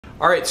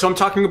Alright, so I'm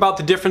talking about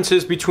the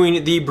differences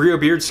between the Brio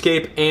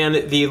Beardscape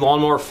and the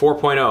Lawnmower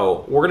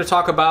 4.0. We're going to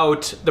talk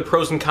about the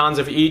pros and cons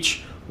of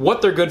each,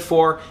 what they're good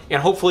for, and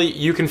hopefully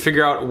you can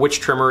figure out which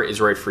trimmer is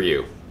right for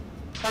you.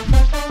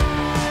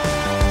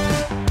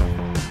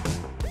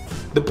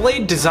 The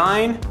blade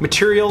design,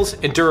 materials,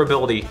 and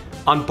durability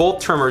on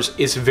both trimmers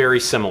is very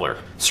similar.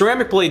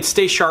 Ceramic blades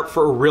stay sharp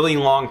for a really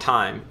long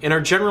time and are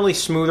generally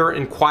smoother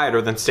and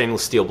quieter than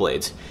stainless steel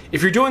blades.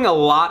 If you're doing a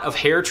lot of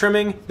hair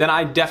trimming, then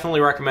I definitely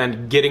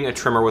recommend getting a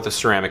trimmer with a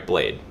ceramic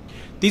blade.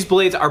 These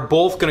blades are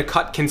both going to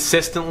cut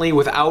consistently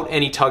without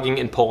any tugging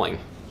and pulling.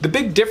 The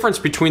big difference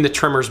between the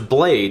trimmer's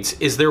blades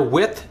is their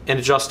width and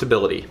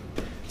adjustability.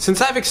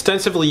 Since I've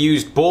extensively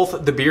used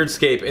both the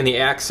Beardscape and the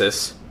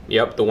Axis,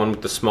 yep, the one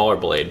with the smaller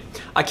blade,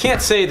 I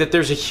can't say that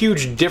there's a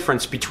huge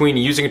difference between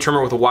using a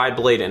trimmer with a wide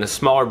blade and a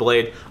smaller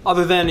blade,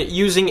 other than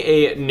using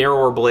a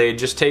narrower blade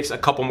just takes a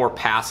couple more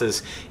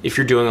passes if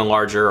you're doing a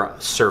larger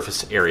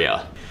surface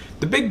area.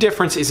 The big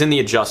difference is in the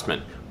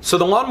adjustment. So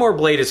the lawnmower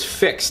blade is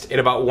fixed at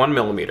about 1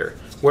 millimeter,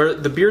 where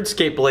the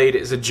Beardscape blade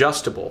is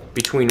adjustable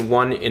between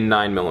 1 and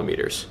 9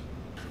 millimeters.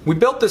 We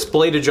built this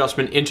blade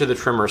adjustment into the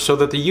trimmer so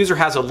that the user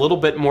has a little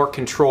bit more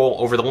control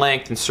over the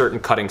length in certain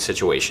cutting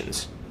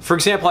situations. For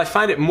example, I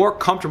find it more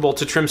comfortable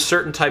to trim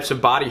certain types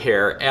of body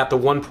hair at the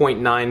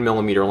 1.9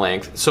 millimeter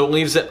length, so it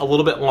leaves it a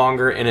little bit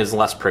longer and is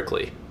less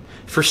prickly.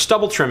 For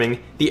stubble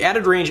trimming, the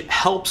added range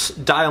helps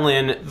dial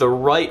in the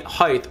right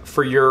height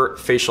for your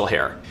facial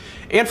hair.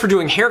 And for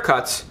doing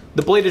haircuts,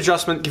 the blade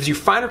adjustment gives you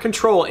finer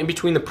control in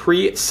between the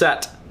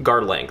preset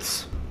guard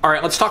lengths.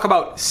 Alright, let's talk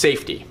about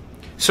safety.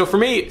 So for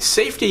me,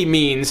 safety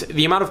means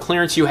the amount of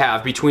clearance you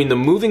have between the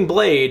moving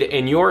blade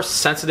and your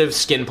sensitive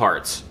skin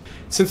parts.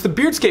 Since the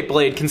Beardscape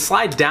blade can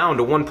slide down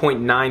to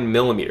 1.9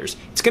 millimeters,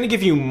 it's going to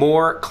give you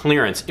more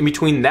clearance in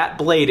between that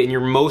blade and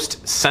your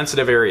most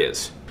sensitive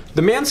areas.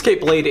 The Manscaped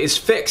blade is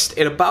fixed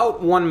at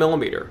about 1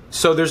 millimeter,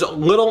 so there's a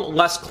little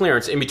less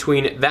clearance in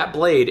between that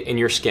blade and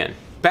your skin.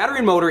 Battery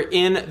and motor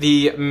in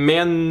the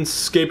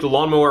Manscaped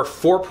Lawnmower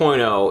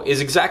 4.0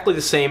 is exactly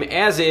the same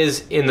as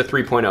is in the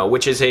 3.0,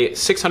 which is a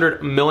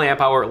 600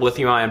 milliamp hour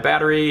lithium-ion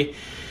battery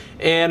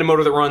and a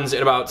motor that runs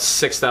at about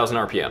 6,000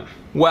 RPM.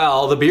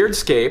 Well, the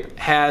Beardscape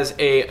has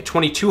a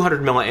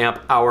 2200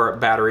 milliamp hour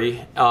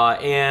battery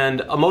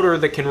and a motor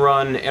that can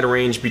run at a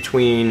range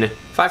between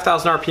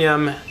 5,000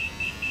 RPM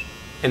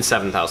and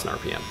 7,000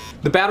 RPM.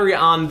 The battery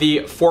on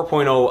the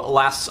 4.0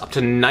 lasts up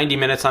to 90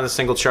 minutes on a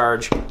single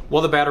charge,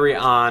 while the battery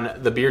on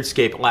the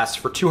Beardscape lasts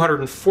for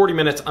 240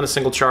 minutes on a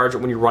single charge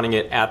when you're running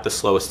it at the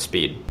slowest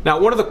speed. Now,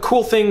 one of the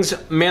cool things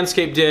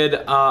Manscaped did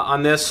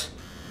on this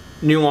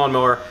new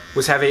lawnmower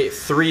was have a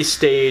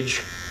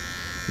 3-stage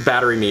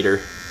battery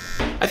meter.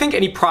 I think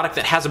any product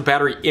that has a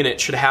battery in it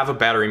should have a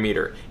battery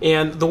meter.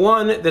 And the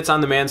one that's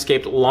on the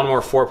Manscaped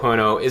Lawnmower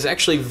 4.0 is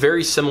actually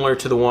very similar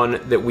to the one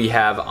that we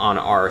have on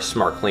our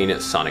Smart Clean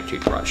Sonic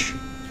toothbrush.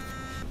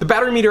 The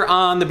battery meter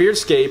on the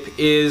Beardscape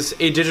is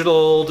a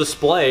digital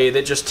display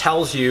that just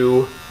tells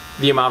you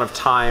the amount of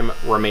time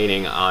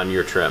remaining on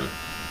your trim.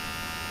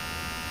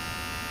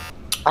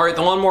 Alright,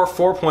 the Lawnmower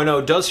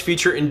 4.0 does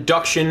feature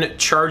induction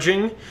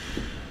charging,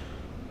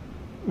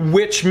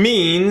 which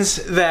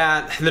means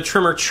that the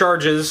trimmer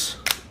charges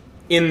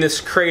in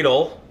this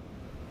cradle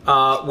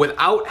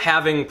without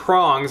having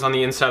prongs on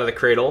the inside of the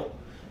cradle,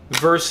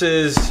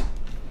 versus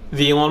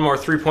the Lawnmower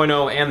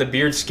 3.0 and the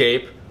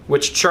Beardscape,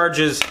 which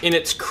charges in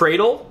its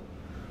cradle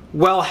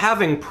while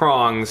having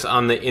prongs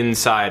on the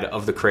inside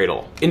of the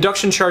cradle.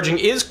 Induction charging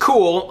is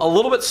cool, a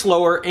little bit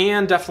slower,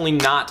 and definitely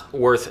not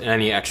worth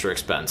any extra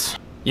expense.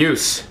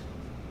 Use.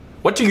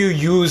 What do you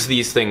use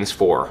these things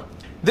for?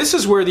 This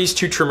is where these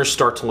two trimmers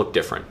start to look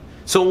different.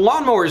 So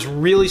lawnmower is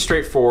really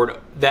straightforward,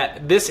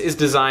 that this is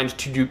designed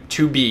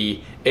to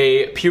be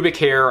a pubic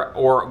hair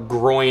or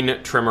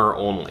groin trimmer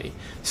only.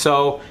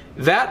 So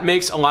that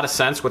makes a lot of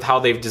sense with how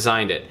they've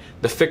designed it.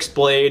 The fixed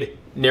blade,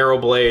 narrow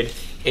blade,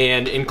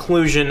 and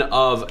inclusion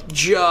of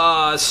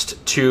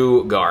just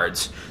 2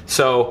 guards.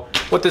 So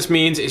what this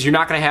means is you're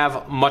not going to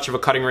have much of a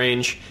cutting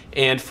range,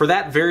 and for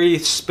that very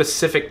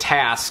specific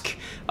task,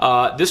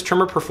 this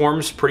trimmer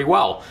performs pretty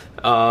well.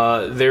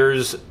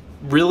 There's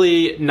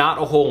really not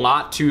a whole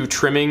lot to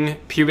trimming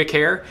pubic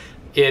hair.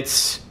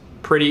 It's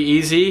pretty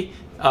easy.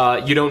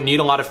 You don't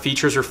need a lot of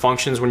features or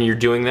functions when you're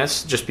doing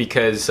this, just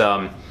because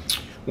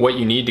what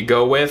you need to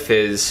go with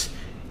is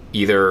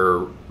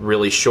either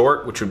really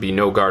short, which would be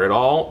no guard at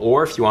all,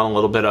 or if you want a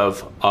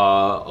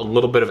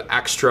little bit of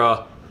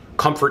extra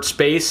comfort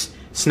space,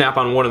 snap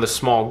on one of the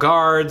small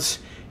guards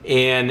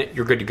and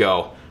you're good to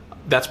go.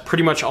 That's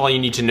pretty much all you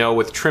need to know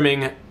with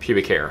trimming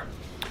pubic hair.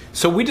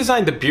 So we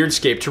designed the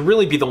Beardscape to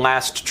really be the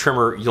last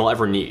trimmer you'll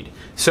ever need.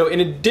 So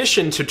in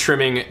addition to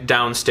trimming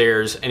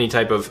downstairs any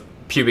type of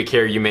pubic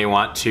hair you may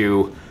want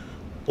to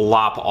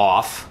lop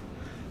off,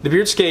 the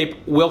Beardscape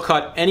will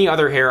cut any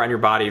other hair on your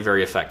body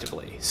very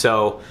effectively.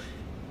 So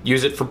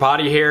use it for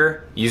body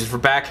hair, use it for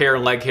back hair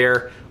and leg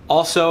hair.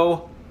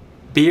 Also,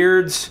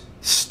 beards,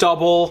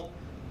 stubble,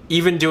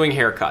 even doing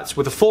haircuts.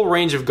 With a full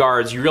range of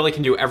guards, you really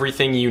can do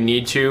everything you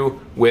need to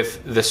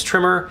with this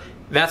trimmer,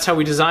 That's how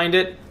we designed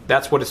it.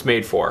 That's what it's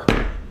made for.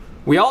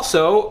 We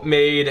also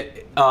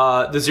made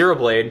the Zero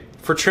Blade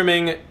for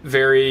trimming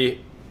very,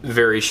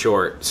 very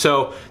short.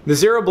 So the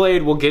Zero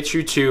Blade will get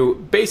you to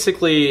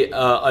basically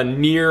a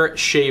near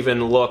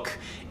shaven look,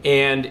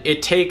 and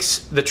it takes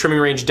the trimming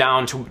range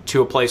down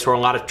to a place where a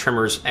lot of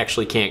trimmers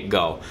actually can't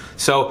go.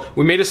 So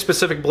we made a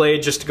specific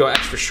blade just to go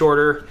extra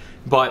shorter,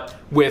 but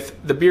with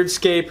the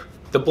Beardscape,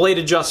 the blade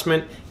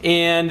adjustment,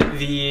 and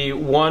the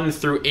 1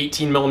 through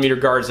 18 millimeter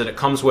guards that it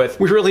comes with,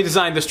 we really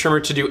designed this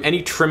trimmer to do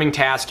any trimming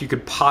task you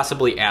could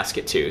possibly ask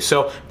it to.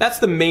 So that's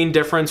the main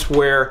difference,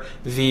 where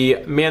the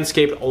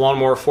Manscaped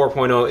Lawnmower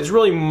 4.0 is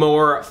really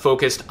more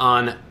focused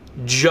on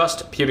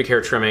just pubic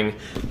hair trimming,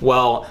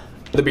 while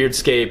the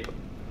Beardscape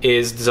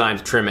is designed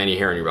to trim any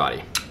hair on your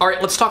body. All right,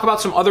 let's talk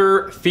about some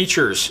other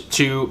features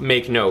to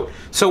make note.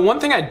 So one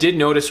thing I did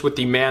notice with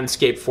the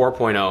Manscaped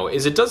 4.0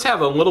 is it does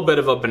have a little bit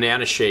of a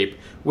banana shape,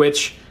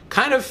 which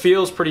kind of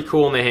feels pretty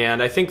cool in the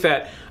hand. I think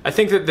that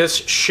this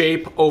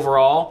shape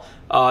overall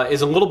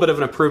is a little bit of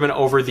an improvement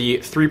over the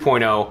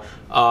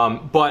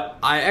 3.0, but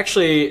I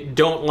actually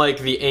don't like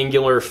the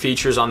angular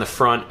features on the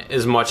front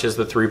as much as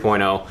the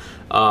 3.0.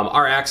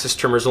 Our axis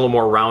trimmer is a little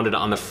more rounded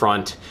on the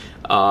front,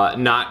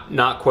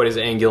 not quite as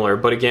angular,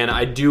 but again,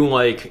 I do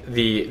like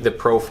the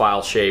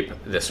profile shape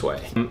this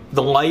way.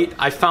 The light,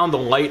 I found the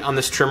light on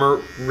this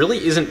trimmer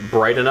really isn't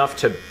bright enough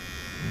to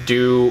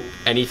do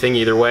anything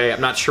either way. I'm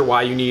not sure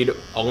why you need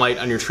a light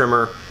on your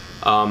trimmer,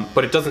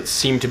 but it doesn't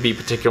seem to be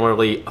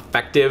particularly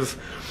effective.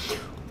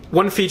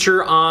 One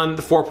feature on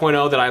the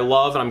 4.0 that I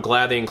love and I'm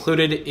glad they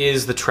included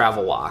is the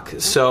travel lock.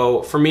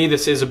 So for me,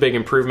 this is a big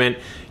improvement.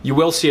 You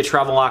will see a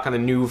travel lock on the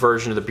new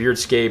version of the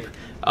Beardscape.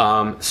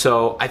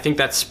 So I think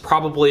that's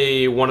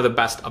probably one of the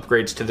best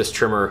upgrades to this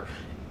trimmer.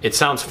 It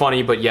sounds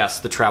funny, but yes,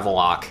 the travel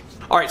lock.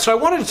 All right, so I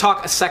wanted to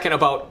talk a second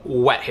about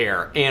wet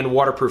hair and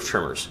waterproof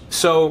trimmers.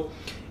 So,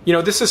 you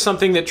know, this is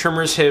something that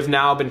trimmers have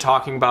now been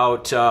talking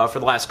about for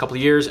the last couple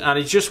of years, and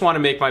I just want to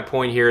make my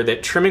point here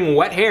that trimming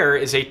wet hair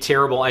is a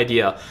terrible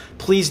idea.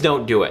 Please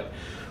don't do it,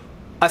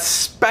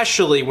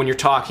 especially when you're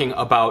talking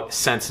about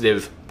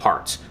sensitive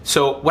parts.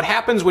 So what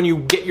happens when you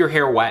get your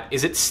hair wet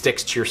is it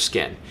sticks to your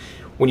skin.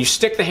 When you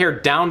stick the hair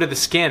down to the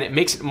skin, it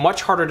makes it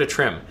much harder to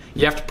trim.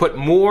 You have to put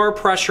more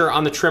pressure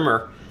on the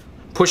trimmer,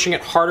 pushing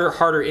it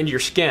harder into your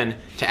skin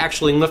to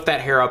actually lift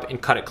that hair up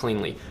and cut it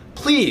cleanly.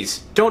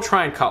 Please don't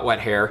try and cut wet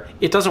hair.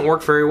 It doesn't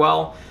work very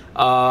well,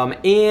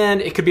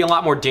 and it could be a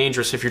lot more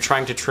dangerous if you're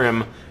trying to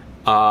trim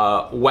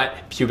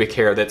wet pubic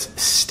hair that's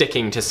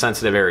sticking to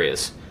sensitive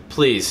areas.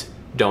 Please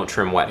don't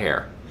trim wet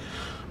hair.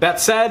 That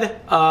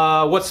said,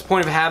 what's the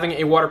point of having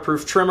a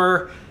waterproof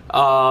trimmer?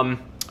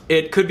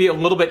 It could be a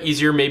little bit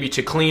easier maybe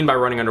to clean by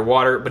running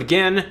underwater, but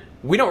again,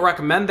 we don't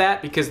recommend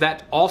that because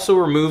that also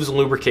removes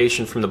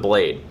lubrication from the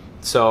blade.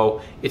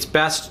 So it's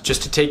best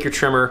just to take your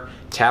trimmer,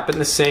 tap it in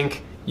the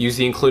sink, use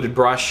the included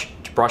brush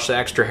to brush the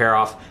extra hair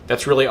off.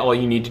 That's really all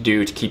you need to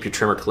do to keep your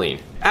trimmer clean.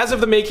 As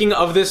of the making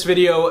of this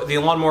video, the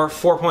Lawnmower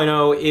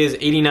 4.0 is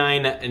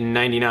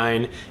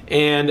 $89.99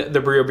 and the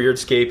Brio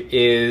Beardscape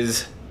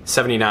is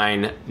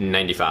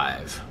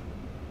 $79.95.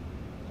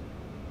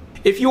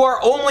 If you are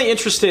only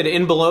interested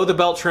in below the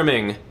belt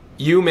trimming,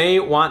 you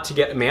may want to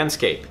get a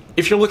Manscaped.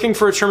 If you're looking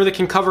for a trimmer that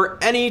can cover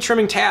any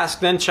trimming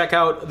task, then check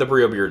out the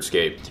Brio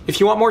Beardscape.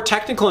 If you want more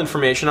technical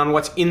information on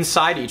what's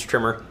inside each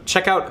trimmer,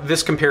 check out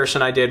this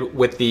comparison I did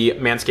with the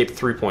Manscaped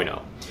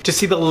 3.0. To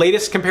see the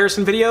latest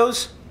comparison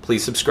videos,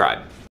 please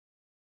subscribe.